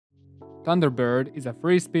Thunderbird is a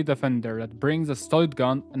free-speed defender that brings a solid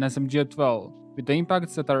gun and SMG at well, with the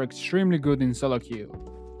impacts that are extremely good in soloQ.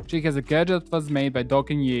 She has a gadget that was made by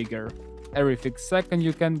Docking Jaeger. Every 6 seconds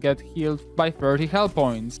you can get healed by 30 health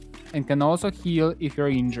points, and can also heal if you're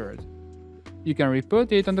injured. You can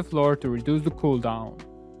re-put it on the floor to reduce the cooldown.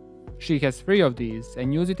 She has 3 of these,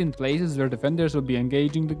 and use it in places where defenders will be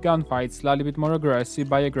engaging the gunfight slightly bit more aggressive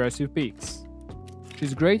by aggressive picks.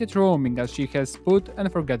 She's great at roaming as she has put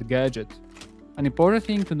and forget gadget. An important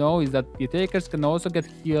thing to know is that the attackers can also get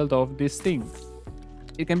healed off this thing.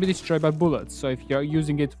 It can be destroyed by bullets, so if you're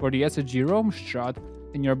using it for the SSG roam strat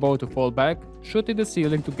and you're about to fall back, shoot at the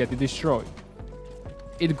ceiling to get it destroyed.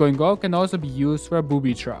 It going off can also be used for a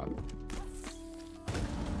booby trap.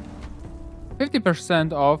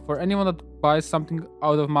 50% off for anyone that buys something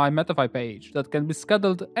out of my Metafy page that can be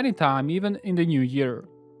scheduled anytime, even in the new year,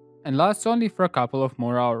 and lasts only for a couple of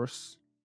more hours.